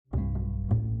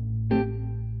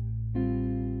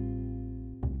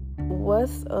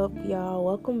What's up, y'all?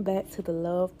 Welcome back to the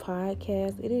Love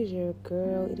Podcast. It is your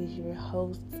girl, it is your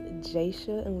host,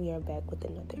 Jaisha, and we are back with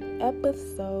another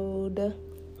episode.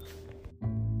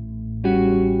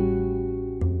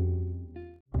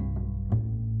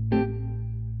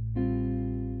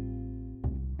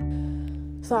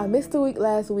 So I missed a week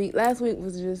last week. Last week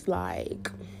was just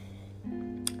like,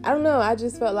 I don't know, I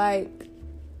just felt like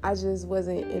I just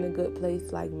wasn't in a good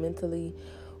place, like mentally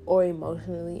or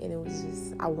emotionally, and it was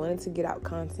just, I wanted to get out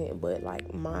content, but like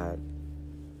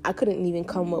I couldn't even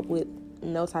come up with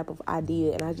no type of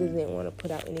idea, and I just didn't want to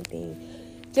put out anything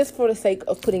just for the sake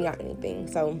of putting out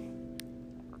anything. So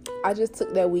I just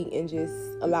took that week and just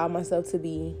allowed myself to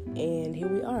be, and here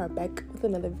we are back with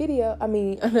another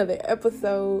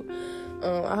episode.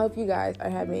 I hope you guys are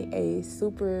having a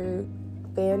super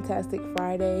fantastic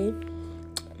Friday.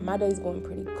 My day's going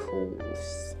pretty cool.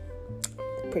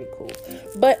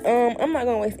 But I'm not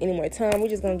gonna waste any more time. We're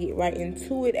just gonna get right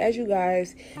into it. As you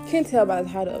guys can tell by the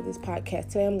title of this podcast,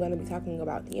 today I'm gonna be talking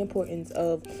about the importance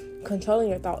of controlling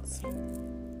your thoughts.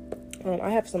 I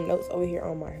have some notes over here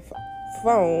on my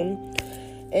phone,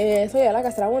 and so yeah, like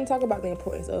I said, I want to talk about the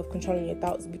importance of controlling your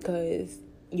thoughts, because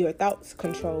your thoughts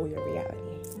control your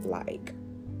reality. Like,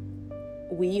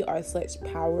 we are such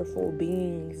powerful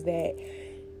beings that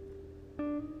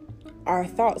our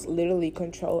thoughts literally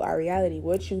control our reality.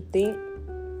 What you think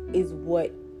is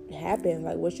what happens.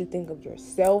 Like, what you think of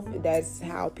yourself, that's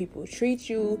how people treat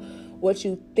you. What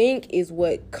you think is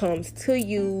what comes to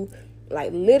you.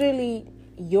 Like, literally,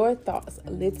 your thoughts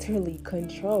literally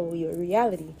control your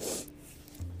reality.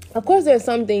 Of course, there's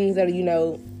some things that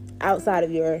are, outside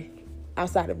of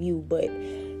you, but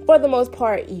for the most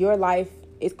part, your life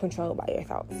is controlled by your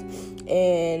thoughts.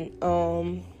 And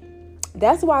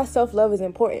that's why self-love is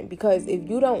important, because if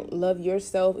you don't love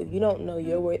yourself, if you don't know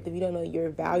your worth, if you don't know your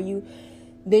value,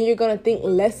 then you're going to think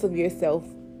less of yourself,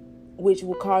 which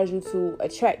will cause you to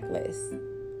attract less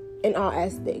in all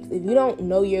aspects. If you don't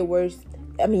know your worth,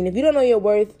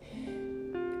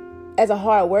 as a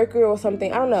hard worker or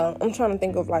something, I don't know. I'm trying to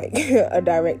think of like a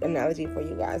direct analogy for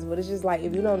you guys, but it's just like,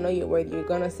 if you don't know your worth, you're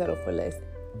going to settle for less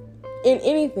in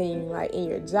anything, like in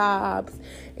your jobs,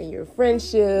 in your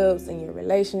friendships, in your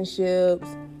relationships.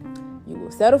 You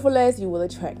will settle for less, you will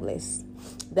attract less.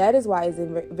 That is why it's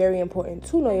very important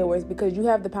to know your worth, because you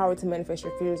have the power to manifest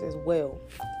your fears as well.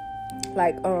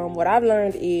 Like, what I've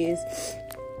learned is,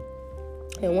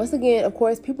 and once again, of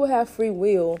course, people have free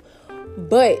will,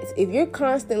 but if you're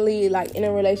constantly like in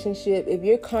a relationship, if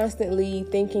you're constantly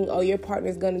thinking, oh, your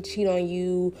partner's gonna cheat on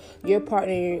you, your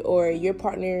partner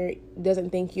doesn't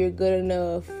think you're good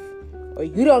enough, or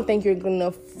you don't think you're good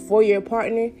enough for your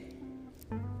partner,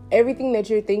 everything that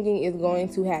you're thinking is going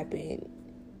to happen.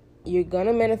 You're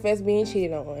gonna manifest being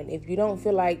cheated on. If you don't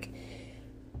feel like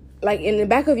in the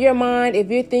back of your mind, if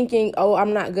you're thinking, oh,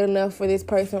 I'm not good enough for this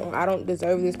person, or I don't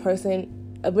deserve this person,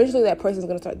 eventually that person's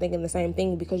going to start thinking the same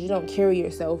thing, because you don't carry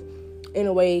yourself in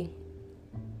a way,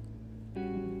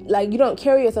 like, you don't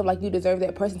carry yourself like you deserve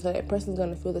that person, so that person's going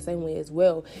to feel the same way as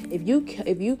well. If you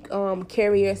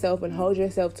carry yourself and hold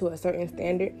yourself to a certain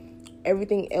standard,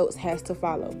 everything else has to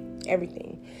follow.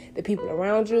 Everything. The people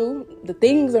around you, the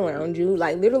things around you,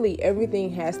 like literally everything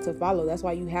has to follow. That's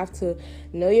why you have to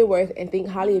know your worth and think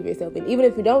highly of yourself. And even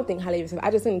if you don't think highly of yourself,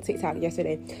 I just seen a TikTok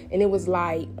yesterday, and it was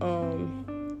like,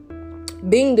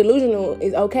 being delusional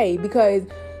is okay, because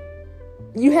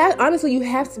you have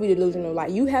to be delusional.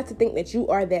 Like, you have to think that you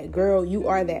are that girl, you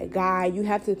are that guy. You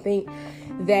have to think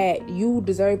that you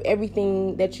deserve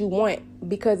everything that you want,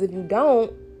 because if you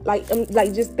don't, like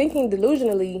just thinking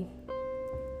delusionally,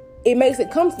 it makes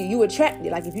it come to you. You attract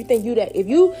it. Like, if you think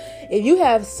if you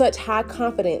have such high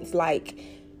confidence, like,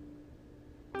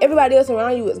 everybody else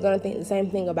around you is going to think the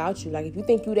same thing about you. Like, if you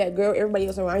think you that girl, everybody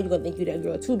else around you going to think you that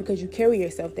girl too, because you carry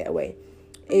yourself that way.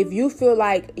 If you feel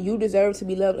like you deserve to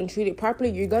be loved and treated properly,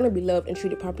 you're going to be loved and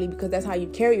treated properly, because that's how you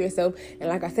carry yourself. And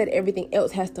like I said, everything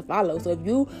else has to follow. So if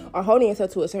you are holding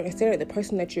yourself to a certain standard, the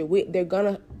person that you're with, they're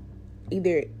going to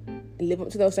either live up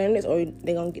to those standards, or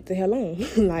they're going to get the hell on.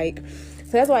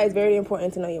 So that's why it's very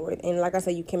important to know your worth. And like I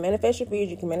said, you can manifest your fears,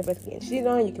 you can manifest getting cheated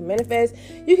on, you can manifest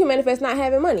not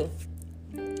having money.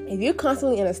 If you're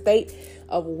constantly in a state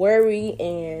of worry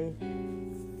and,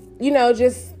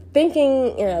 just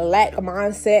thinking in a lack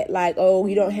mindset, like, oh,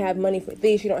 you don't have money for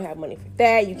this, you don't have money for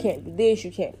that, you can't do this,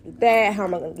 you can't do that, how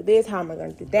am I going to do this, how am I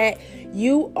going to do that?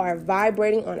 You are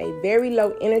vibrating on a very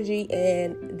low energy,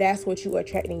 and that's what you are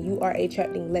attracting. You are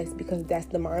attracting less, because that's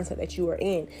the mindset that you are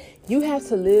in. You have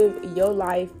to live your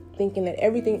life thinking that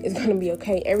everything is going to be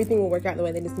okay. Everything will work out the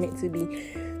way that it's meant to be.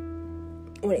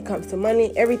 When it comes to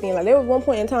money, everything. Like, there was one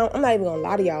point in time, I'm not even going to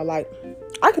lie to y'all, like,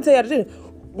 I can tell you the truth.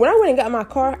 When I went and got my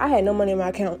car, I had no money in my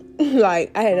account.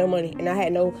 Like, I had no money, and I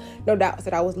had no doubts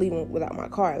that I was leaving without my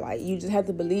car. Like, you just have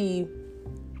to believe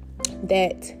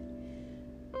that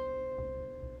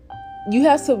you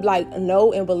have to, like,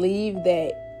 know and believe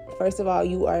that, first of all,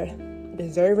 you are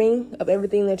deserving of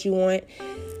everything that you want.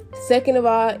 Second of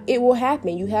all, it will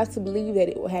happen. You have to believe that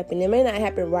it will happen. It may not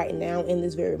happen right now in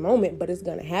this very moment, but it's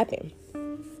going to happen.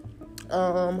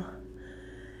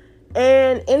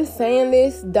 And in saying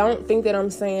this, don't think that I'm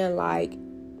saying, like,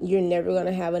 you're never going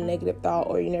to have a negative thought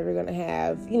or you're never going to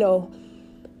have,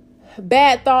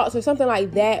 bad thoughts or something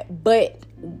like that. But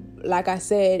like I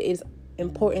said, it's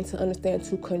important to understand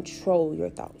to control your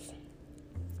thoughts.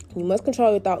 You must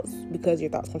control your thoughts because your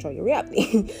thoughts control your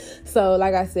reality. So,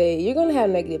 like I said, you're going to have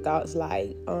negative thoughts.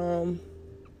 Like,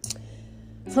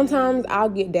 sometimes I'll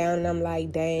get down and I'm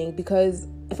like, dang, because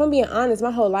if I'm being honest,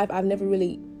 my whole life, I've never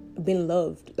really been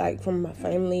loved, like, from my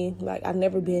family. Like, I've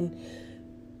never given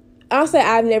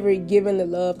the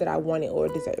love that I wanted or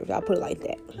deserved. I'll put it like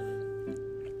that.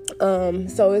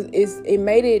 So it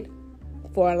made it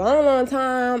for a long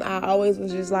time. I always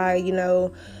was just like,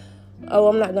 I'm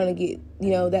not going to get,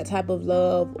 that type of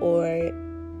love, or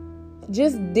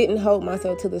just didn't hold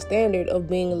myself to the standard of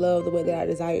being loved the way that I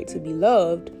desired to be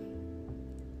loved.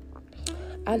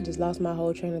 I just lost my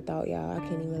whole train of thought, y'all. I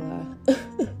can't even lie.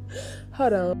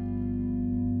 Hold on.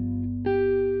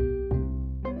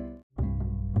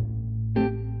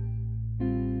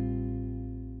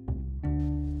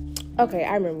 Okay,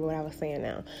 I remember what I was saying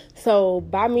now. So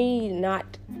by me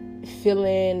not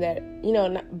feeling like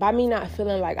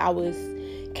I was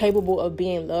capable of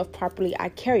being loved properly, I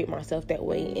carried myself that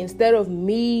way. Instead of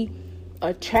me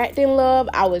attracting love,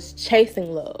 I was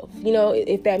chasing love.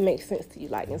 If that makes sense to you.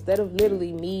 Like, instead of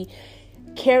literally me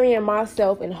carrying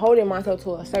myself and holding myself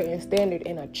to a certain standard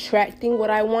and attracting what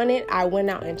I wanted, I went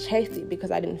out and chased it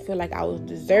because I didn't feel like I was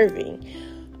deserving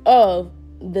of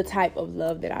the type of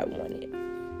love that I wanted.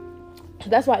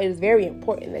 That's why it is very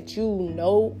important that you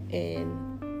know and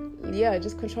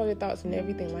just control your thoughts and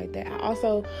everything like that.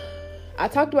 I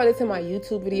talked about this in my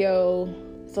YouTube video.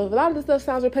 So if a lot of this stuff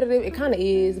sounds repetitive, it kind of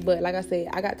is. But like I said,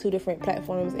 I got 2 different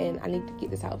platforms and I need to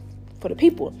get this out for the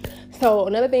people. So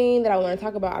another thing that I want to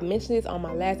talk about, I mentioned this on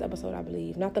my last episode, I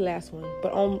believe. Not the last one,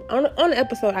 but on the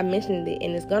episode I mentioned it,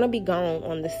 and it's going to be gone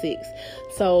on the 6th.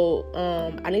 So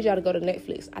I need y'all to go to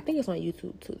Netflix. I think it's on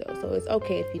YouTube too, though. So it's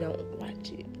okay if you don't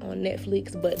watch it on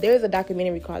Netflix. But there's a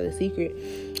documentary called The Secret.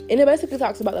 And it basically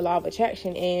talks about the law of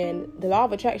attraction. And the law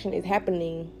of attraction is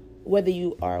happening whether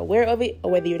you are aware of it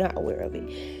or whether you're not aware of it.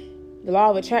 The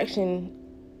law of attraction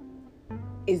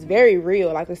is very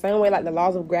real. Like, the same way like the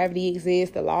laws of gravity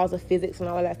exist, the laws of physics and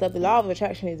all of that stuff, the law of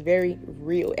attraction is very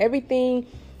real. Everything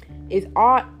is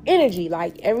all energy.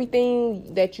 Like,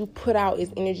 everything that you put out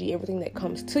is energy. Everything that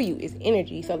comes to you is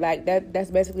energy. So like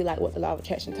that's basically like what the law of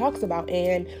attraction talks about.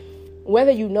 And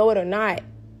whether you know it or not,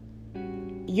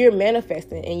 you're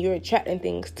manifesting and you're attracting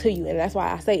things to you. And that's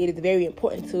why I say it is very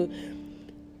important to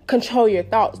control your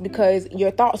thoughts, because your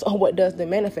thoughts are what does the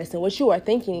manifesting. What you are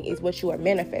thinking is what you are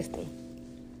manifesting.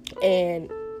 And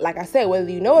like I said, whether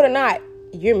you know it or not,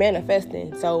 you're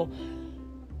manifesting. So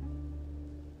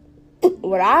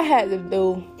what I had to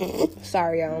do,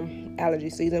 sorry, allergy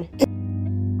season.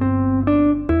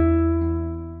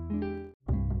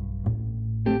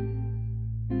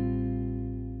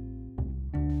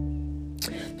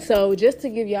 So just to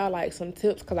give y'all like some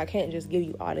tips, because I can't just give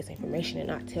you all this information and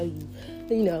not tell you,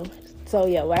 So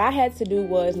yeah, what I had to do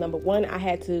was, number one, I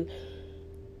had to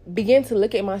begin to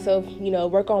look at myself,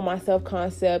 work on my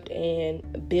self-concept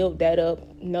and build that up.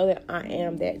 Know that I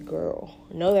am that girl.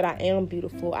 Know that I am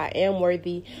beautiful. I am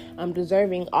worthy. I'm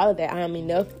deserving all of that. I am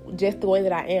enough just the way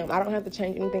that I am. I don't have to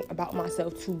change anything about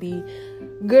myself to be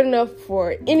good enough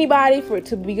for anybody,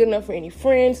 to be good enough for any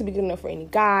friends, to be good enough for any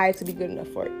guy, to be good enough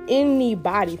for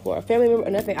anybody, for a family member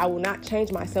or nothing. I will not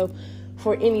change myself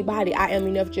for anybody. I am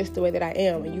enough just the way that I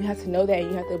am. And you have to know that,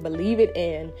 and you have to believe it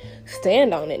and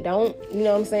stand on it. Don't, you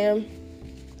know what I'm saying?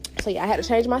 So yeah, I had to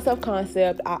change my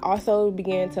self-concept. I also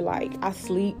began to I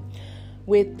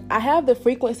have the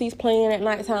frequencies playing at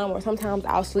nighttime, or sometimes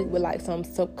I'll sleep with like some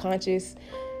subconscious,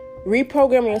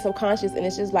 reprogramming your subconscious, and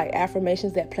it's just like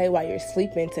affirmations that play while you're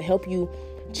sleeping to help you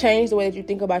change the way that you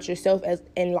think about yourself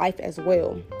in life as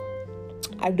well.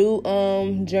 I do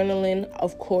journaling,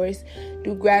 of course,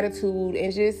 do gratitude,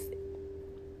 and just,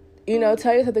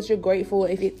 tell yourself that you're grateful.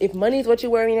 If money is what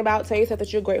you're worrying about, tell yourself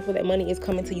that you're grateful that money is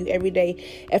coming to you every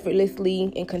day,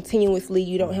 effortlessly and continuously.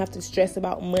 You don't have to stress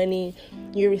about money.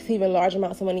 You're receiving large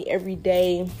amounts of money every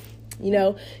day. You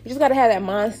know, you just got to have that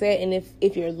mindset. And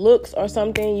if your looks or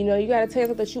something, you know, you got to tell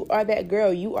yourself that you are that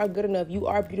girl. You are good enough. You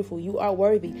are beautiful. You are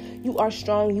worthy. You are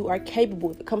strong. You are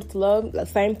capable. If it comes to love, the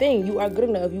same thing. You are good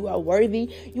enough. You are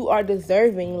worthy. You are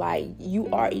deserving. Like, you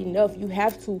are enough. You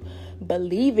have to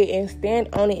believe it and stand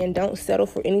on it, and don't settle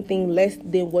for anything less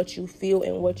than what you feel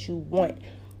and what you want.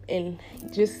 And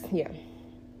just, yeah.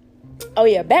 Oh,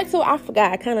 yeah. Back to, I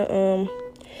forgot. I kind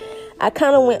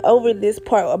of went over this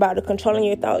part about the controlling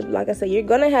your thoughts. Like I said, you're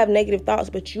going to have negative thoughts,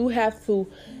 but you have to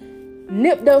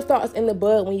nip those thoughts in the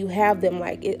bud when you have them.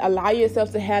 Like, allow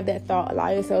yourself to have that thought. Allow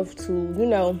yourself to, you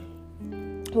know,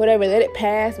 whatever, let it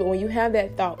pass. But when you have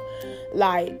that thought,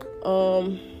 like,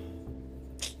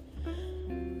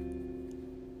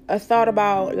 a thought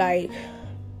about, like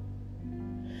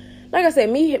I said,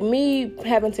 me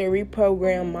having to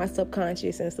reprogram my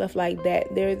subconscious and stuff like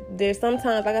that. There's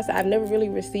sometimes, like I said, I've never really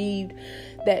received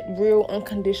that real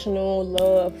unconditional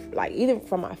love, like either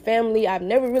from my family. I've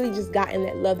never really just gotten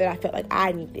that love that I felt like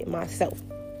I needed myself.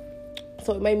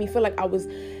 So it made me feel like I was,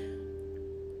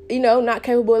 you know, not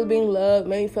capable of being loved. It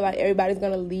made me feel like everybody's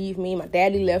gonna leave me. My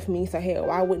daddy left me, so hell,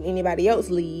 why wouldn't anybody else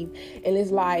leave? And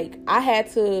it's like I had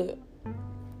to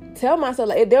tell myself,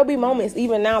 like, there'll be moments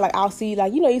even now, like I'll see,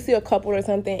 like, you know, you see a couple or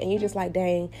something and you're just like,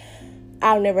 dang,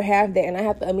 I'll never have that. And I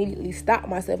have to immediately stop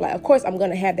myself. Like, of course I'm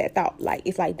gonna have that thought. Like,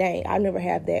 it's like, dang, I'll never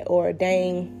have that, or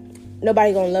dang,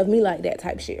 nobody gonna love me like that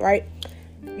type shit, right?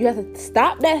 You have to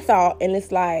stop that thought, and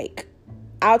it's like,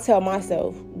 I'll tell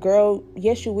myself, girl,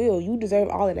 yes you will. You deserve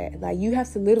all of that. Like, you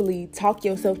have to literally talk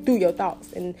yourself through your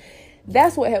thoughts, and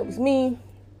that's what helps me.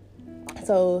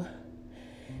 So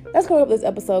that's going to wrap this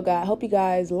episode, guys. I hope you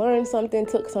guys learned something,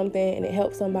 took something, and it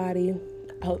helped somebody.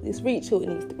 I hope this reached who it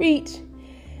needs to reach.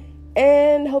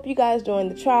 And hope you guys join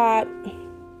the tribe.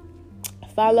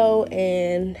 Follow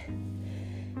and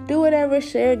do whatever.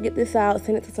 Share, get this out.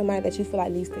 Send it to somebody that you feel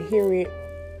like needs to hear it.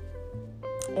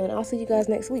 And I'll see you guys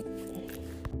next week.